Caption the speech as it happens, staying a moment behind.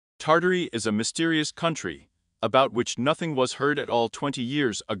Tartary is a mysterious country, about which nothing was heard at all 20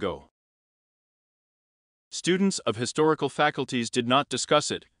 years ago. Students of historical faculties did not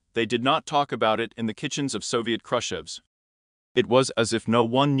discuss it, they did not talk about it in the kitchens of Soviet Khrushchevs. It was as if no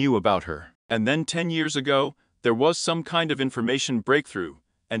one knew about her. And then 10 years ago, there was some kind of information breakthrough,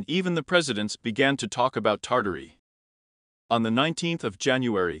 and even the presidents began to talk about Tartary. On the 19th of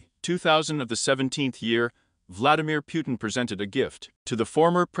January, 2000 of the 17th year, Vladimir Putin presented a gift to the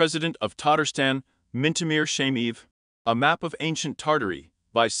former president of Tatarstan, Mintimir Shameev, a map of ancient Tartary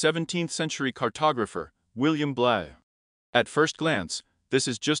by 17th-century cartographer William Blair. At first glance, this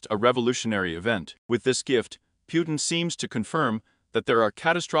is just a revolutionary event. With this gift, Putin seems to confirm that there are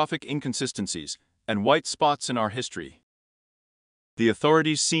catastrophic inconsistencies and white spots in our history. The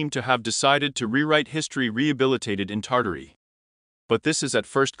authorities seem to have decided to rewrite history rehabilitated in Tartary. But this is at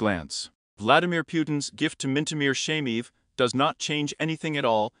first glance. Vladimir Putin's gift to Mintimir Shameev does not change anything at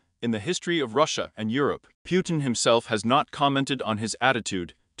all in the history of Russia and Europe. Putin himself has not commented on his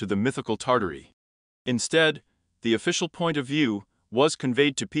attitude to the mythical Tartary. Instead, the official point of view was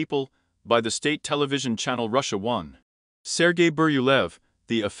conveyed to people by the state television channel Russia 1. Sergei Buryulev,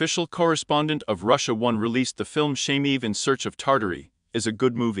 the official correspondent of Russia 1, released the film Shameev in Search of Tartary. Is a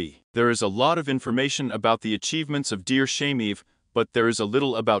good movie. There is a lot of information about the achievements of dear Shameev, but there is a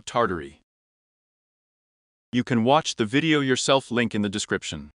little about Tartary. You can watch the video yourself, link in the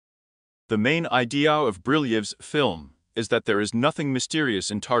description. The main idea of Buryulev's film is that there is nothing mysterious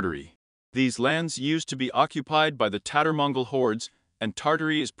in Tartary. These lands used to be occupied by the Tatar-Mongol hordes, and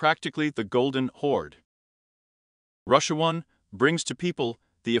Tartary is practically the Golden Horde. Russia 1 brings to people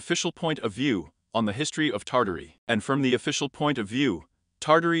the official point of view on the history of Tartary. And from the official point of view,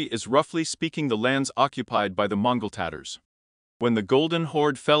 Tartary is roughly speaking the lands occupied by the Mongol Tatars. When the Golden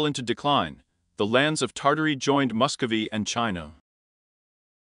Horde fell into decline, the lands of Tartary joined Muscovy and China.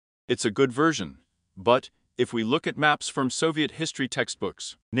 It's a good version, but if we look at maps from Soviet history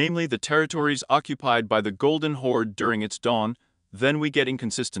textbooks, namely the territories occupied by the Golden Horde during its dawn, then we get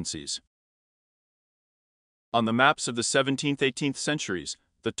inconsistencies. On the maps of the 17th-18th centuries,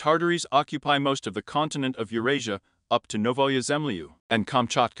 the Tartaries occupy most of the continent of Eurasia up to Novaya Zemlya and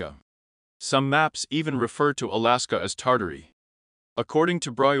Kamchatka. Some maps even refer to Alaska as Tartary. According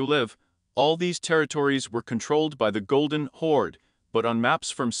to Buryulev, all these territories were controlled by the Golden Horde, but on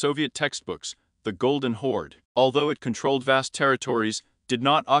maps from Soviet textbooks, the Golden Horde, although it controlled vast territories, did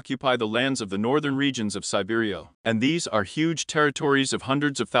not occupy the lands of the northern regions of Siberia, and these are huge territories of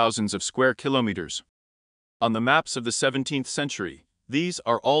hundreds of thousands of square kilometers. On the maps of the 17th century, these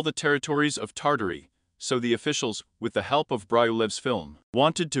are all the territories of Tartary, so the officials, with the help of Buryulev's film,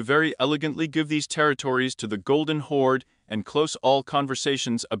 wanted to very elegantly give these territories to the Golden Horde and close all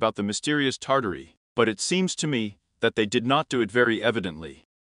conversations about the mysterious Tartary, but it seems to me that they did not do it very evidently.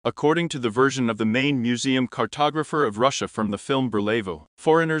 According to the version of the main museum cartographer of Russia from the film Buryulev,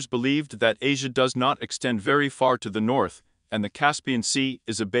 foreigners believed that Asia does not extend very far to the north, and the Caspian Sea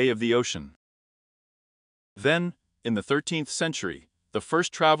is a bay of the ocean. Then, in the 13th century, the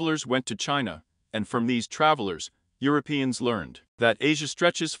first travelers went to China, and from these travelers, Europeans learned that Asia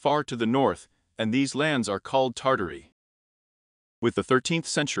stretches far to the north, and these lands are called Tartary. With the 13th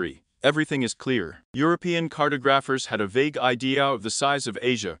century, everything is clear. European cartographers had a vague idea of the size of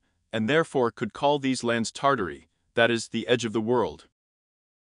Asia, and therefore could call these lands Tartary, that is, the edge of the world.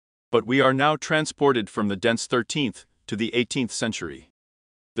 But we are now transported from the dense 13th to the 18th century.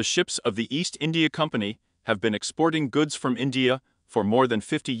 The ships of the East India Company have been exporting goods from India for more than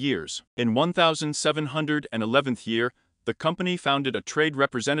 50 years. In 1711th year, the company founded a trade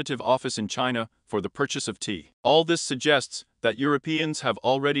representative office in China for the purchase of tea. All this suggests that Europeans have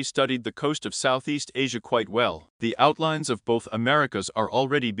already studied the coast of Southeast Asia quite well. The outlines of both Americas are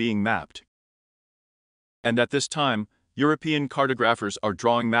already being mapped. And at this time, European cartographers are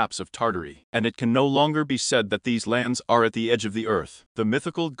drawing maps of Tartary, and it can no longer be said that these lands are at the edge of the earth. The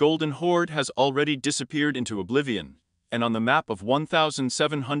mythical Golden Horde has already disappeared into oblivion, and on the map of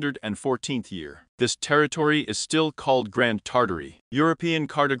 1714th year, this territory is still called Grand Tartary. European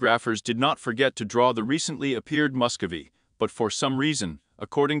cartographers did not forget to draw the recently appeared Muscovy, but for some reason,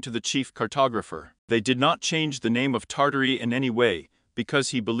 according to the chief cartographer, they did not change the name of Tartary in any way, because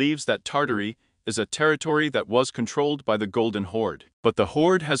he believes that Tartary is a territory that was controlled by the Golden Horde. But the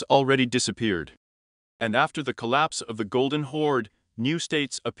Horde has already disappeared. And after the collapse of the Golden Horde, new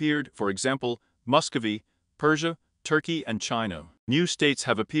states appeared, for example, Muscovy, Persia, Turkey and China. New states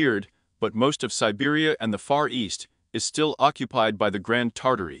have appeared, but most of Siberia and the Far East is still occupied by the Grand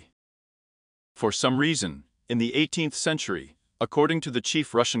Tartary. For some reason, in the 18th century, according to the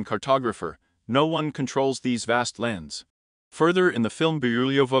chief Russian cartographer, no one controls these vast lands. Further, in the film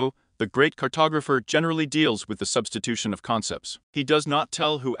Birulyovo, the great cartographer generally deals with the substitution of concepts. He does not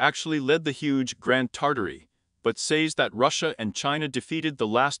tell who actually led the huge Grand Tartary, but says that Russia and China defeated the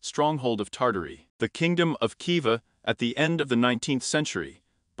last stronghold of Tartary, the Kingdom of Khiva, at the end of the 19th century.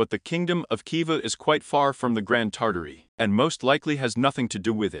 But the Kingdom of Khiva is quite far from the Grand Tartary, and most likely has nothing to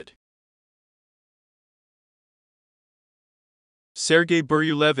do with it. Sergei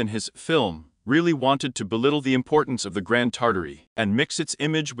Buryulev in his film really wanted to belittle the importance of the Grand Tartary and mix its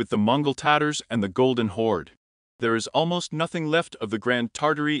image with the Mongol Tatars and the Golden Horde. There is almost nothing left of the Grand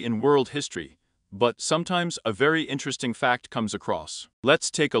Tartary in world history, but sometimes a very interesting fact comes across. Let's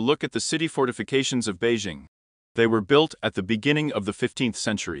take a look at the city fortifications of Beijing. They were built at the beginning of the 15th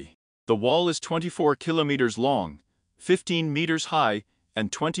century. The wall is 24 kilometers long, 15 meters high,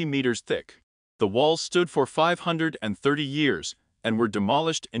 and 20 meters thick. The walls stood for 530 years, and were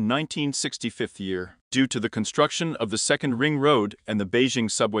demolished in 1965 year, due to the construction of the Second Ring Road and the Beijing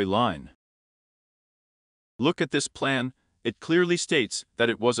subway line. Look at this plan, it clearly states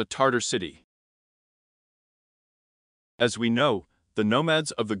that it was a Tartar city. As we know, the nomads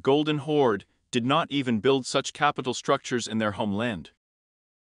of the Golden Horde did not even build such capital structures in their homeland.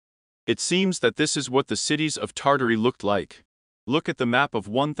 It seems that this is what the cities of Tartary looked like. Look at the map of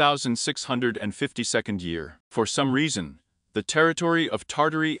 1652 year. For some reason, the territory of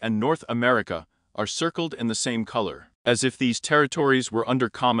Tartary and North America are circled in the same color, as if these territories were under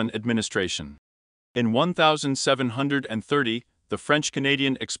common administration. In 1730, the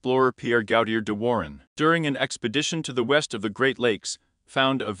French-Canadian explorer Pierre Gautier de Warren, during an expedition to the west of the Great Lakes,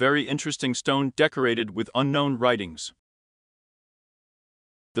 found a very interesting stone decorated with unknown writings.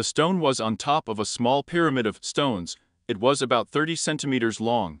 The stone was on top of a small pyramid of stones. It was about 30 centimeters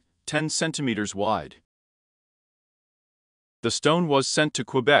long, 10 centimeters wide. The stone was sent to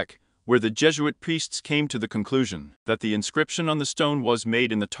Quebec, where the Jesuit priests came to the conclusion that the inscription on the stone was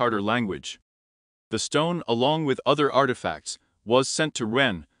made in the Tartar language. The stone, along with other artifacts, was sent to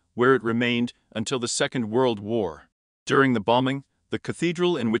Rennes, where it remained until the Second World War. During the bombing, the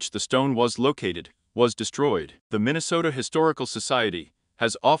cathedral in which the stone was located was destroyed. The Minnesota Historical Society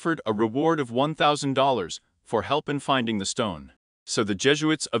has offered a reward of $1,000 for help in finding the stone. So the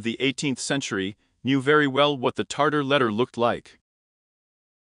Jesuits of the 18th century knew very well what the Tartar letter looked like.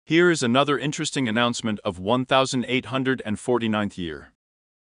 Here is another interesting announcement of 1849th year.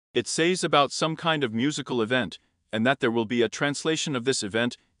 It says about some kind of musical event, and that there will be a translation of this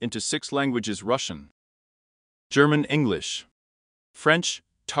event into 6 languages: Russian, German, English, French,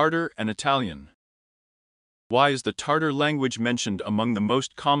 Tartar, and Italian. Why is the Tartar language mentioned among the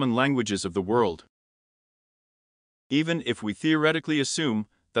most common languages of the world? Even if we theoretically assume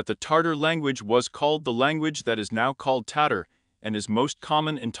that the Tartar language was called the language that is now called Tatar and is most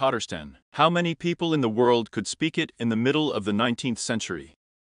common in Tatarstan, how many people in the world could speak it in the middle of the 19th century?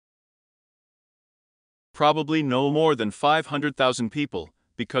 Probably no more than 500,000 people,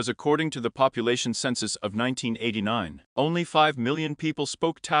 because according to the population census of 1989, only 5 million people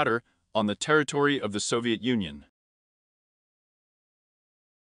spoke Tatar on the territory of the Soviet Union.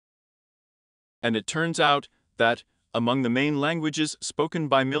 And it turns out that, among the main languages spoken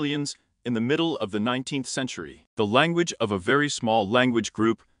by millions in the middle of the 19th century, the language of a very small language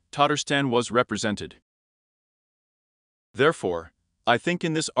group, Tatarstan, was represented. Therefore, I think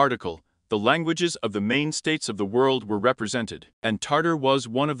in this article, the languages of the main states of the world were represented, and Tartar was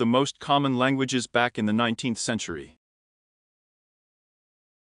one of the most common languages back in the 19th century.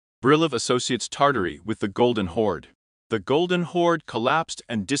 Buryulev associates Tartary with the Golden Horde. The Golden Horde collapsed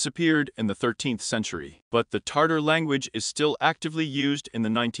and disappeared in the 13th century, but the Tartar language is still actively used in the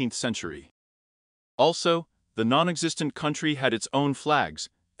 19th century. Also, the non-existent country had its own flags,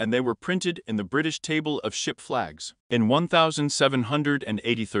 and they were printed in the British Table of Ship Flags in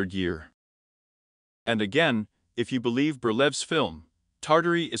 1783 year. And again, if you believe Buryulev's film,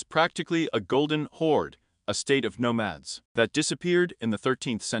 Tartary is practically a Golden Horde, a state of nomads, that disappeared in the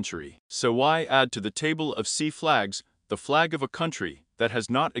 13th century. So why add to the table of sea flags the flag of a country that has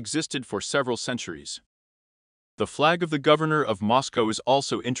not existed for several centuries? The flag of the governor of Moscow is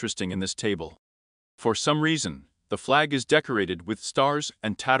also interesting in this table. For some reason, the flag is decorated with stars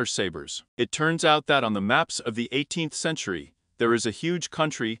and Tatar sabers. It turns out that on the maps of the 18th century, there is a huge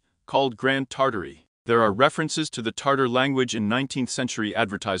country called Grand Tartary. There are references to the Tartar language in 19th century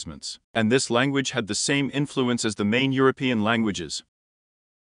advertisements, and this language had the same influence as the main European languages.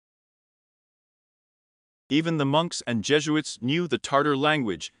 Even the monks and Jesuits knew the Tartar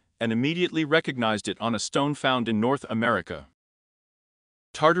language and immediately recognized it on a stone found in North America.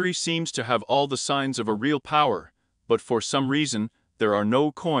 Tartary seems to have all the signs of a real power, but for some reason, there are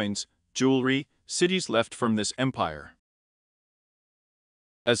no coins, jewelry, cities left from this empire.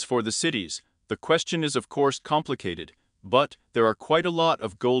 As for the cities, the question is of course complicated, but there are quite a lot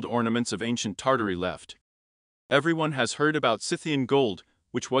of gold ornaments of ancient Tartary left. Everyone has heard about Scythian gold,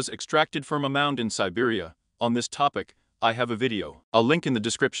 which was extracted from a mound in Siberia. On this topic, I have a video. I'll link in the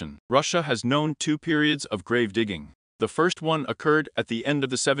description. Russia has known two periods of grave digging. The first one occurred at the end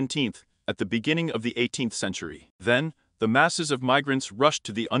of the 17th, at the beginning of the 18th century. Then, the masses of migrants rushed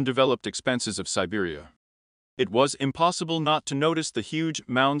to the undeveloped expanses of Siberia. It was impossible not to notice the huge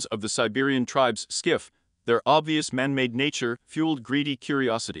mounds of the Siberian tribes' skiff. Their obvious man-made nature fueled greedy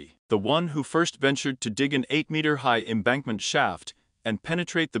curiosity. The one who first ventured to dig an 8-meter-high embankment shaft and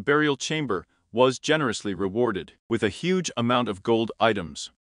penetrate the burial chamber was generously rewarded with a huge amount of gold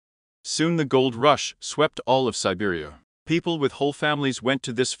items. Soon the gold rush swept all of Siberia. People with whole families went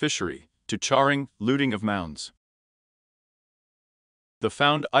to this fishery, to charring, looting of mounds. The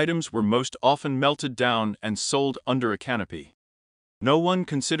found items were most often melted down and sold under a canopy. No one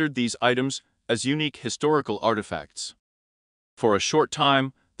considered these items as unique historical artifacts. For a short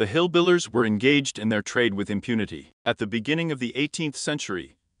time, the hillbillers were engaged in their trade with impunity. At the beginning of the 18th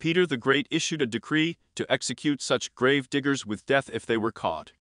century, Peter the Great issued a decree to execute such grave diggers with death if they were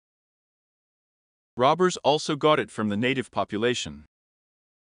caught. Robbers also got it from the native population.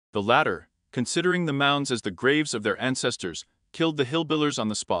 The latter, considering the mounds as the graves of their ancestors, killed the hillbillers on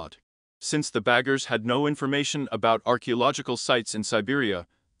the spot. Since the baggers had no information about archaeological sites in Siberia,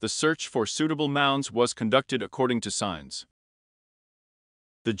 the search for suitable mounds was conducted according to signs.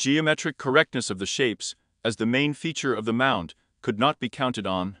 The geometric correctness of the shapes, as the main feature of the mound, could not be counted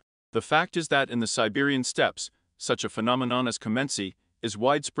on. The fact is that in the Siberian steppes, such a phenomenon as kamency is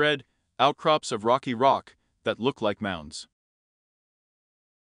widespread, outcrops of rocky rock that look like mounds.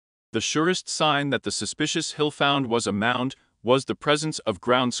 The surest sign that the suspicious hill found was a mound was the presence of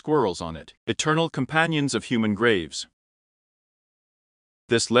ground squirrels on it, eternal companions of human graves.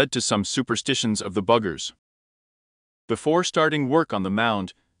 This led to some superstitions of the buggers. Before starting work on the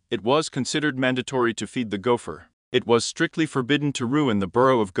mound, it was considered mandatory to feed the gopher. It was strictly forbidden to ruin the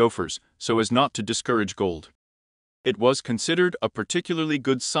burrow of gophers so as not to discourage gold. It was considered a particularly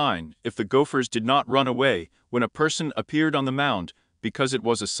good sign if the gophers did not run away when a person appeared on the mound, because it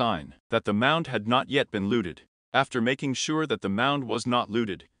was a sign that the mound had not yet been looted. After making sure that the mound was not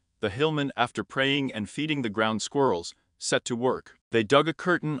looted, the hillmen, after praying and feeding the ground squirrels, set to work. They dug a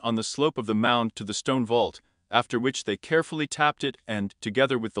curtain on the slope of the mound to the stone vault, after which they carefully tapped it and,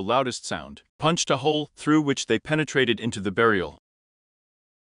 together with the loudest sound, punched a hole through which they penetrated into the burial.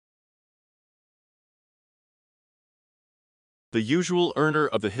 The usual earner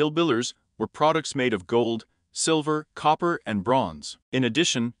of the hillbillers were products made of gold, silver, copper, and bronze. In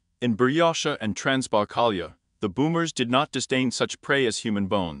addition, in Buryatia and Transbaikalia, the boomers did not disdain such prey as human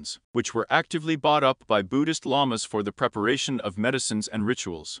bones, which were actively bought up by Buddhist lamas for the preparation of medicines and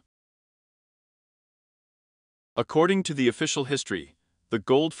rituals. According to the official history, the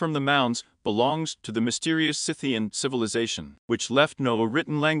gold from the mounds belongs to the mysterious Scythian civilization, which left no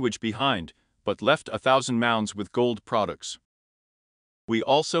written language behind, but left 1,000 mounds with gold products. We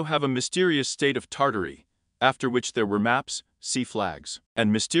also have a mysterious state of Tartary, after which there were maps, sea flags,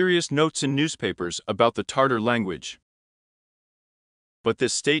 and mysterious notes in newspapers about the Tartar language. But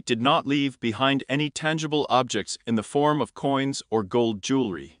this state did not leave behind any tangible objects in the form of coins or gold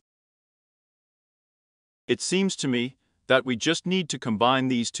jewelry. It seems to me that we just need to combine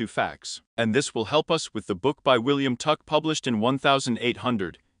these two facts, and this will help us with the book by William Tuck published in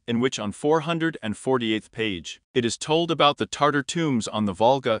 1800, in which on 448th page, it is told about the Tartar tombs on the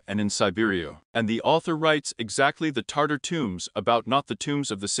Volga and in Siberia, and the author writes exactly the Tartar tombs about, not the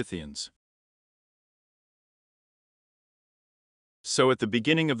tombs of the Scythians. So at the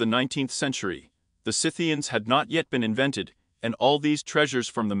beginning of the 19th century, the Scythians had not yet been invented, and all these treasures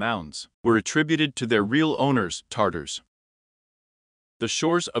from the mounds were attributed to their real owners, Tartars. The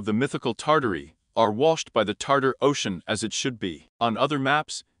shores of the mythical Tartary are washed by the Tartar Ocean as it should be. On other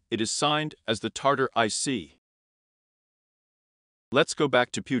maps, it is signed as the Tartar Sea. Let's go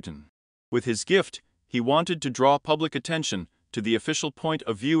back to Putin. With his gift, he wanted to draw public attention to the official point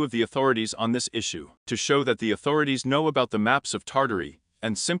of view of the authorities on this issue, to show that the authorities know about the maps of Tartary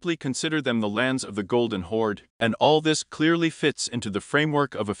and simply consider them the lands of the Golden Horde, and all this clearly fits into the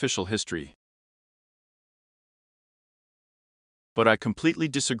framework of official history. But I completely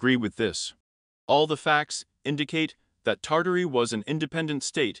disagree with this. All the facts indicate that Tartary was an independent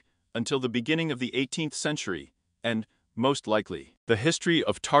state until the beginning of the 18th century, and, most likely, the history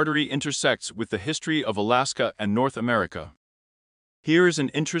of Tartary intersects with the history of Alaska and North America. Here is an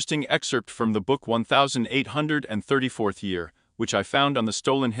interesting excerpt from the book 1834th Year, which I found on the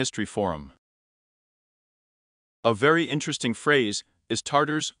Stolen History Forum. A very interesting phrase is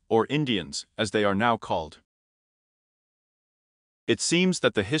Tartars, or Indians, as they are now called. It seems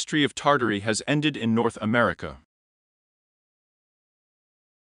that the history of Tartary has ended in North America.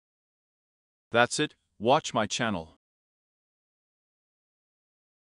 That's it, watch my channel.